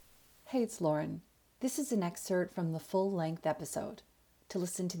Hey, it's Lauren. This is an excerpt from the full-length episode. To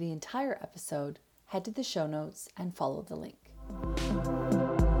listen to the entire episode, head to the show notes and follow the link.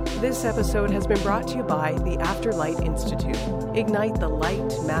 This episode has been brought to you by the Afterlight Institute. Ignite the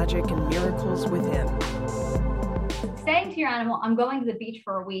light, magic, and miracles within. Saying to your animal, I'm going to the beach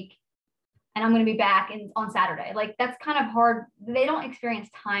for a week and I'm going to be back on Saturday. Like, that's kind of hard. They don't experience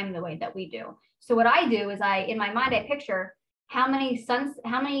time the way that we do. So what I do is in my mind, I picture how many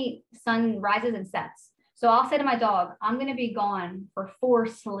sun rises and sets. So I'll say to my dog, I'm going to be gone for 4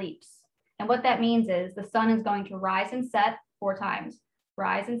 sleeps. And what that means is the sun is going to rise and set 4 times,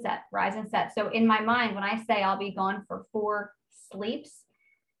 rise and set, rise and set. So in my mind, when I say I'll be gone for 4 sleeps,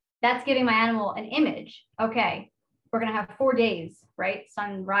 that's giving my animal an image. Okay, we're going to have 4 days, right?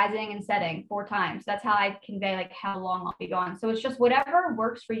 Sun rising and setting 4 times. That's how I convey like how long I'll be gone. So it's just whatever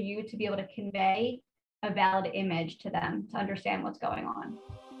works for you to be able to convey a valid image to them to understand what's going on.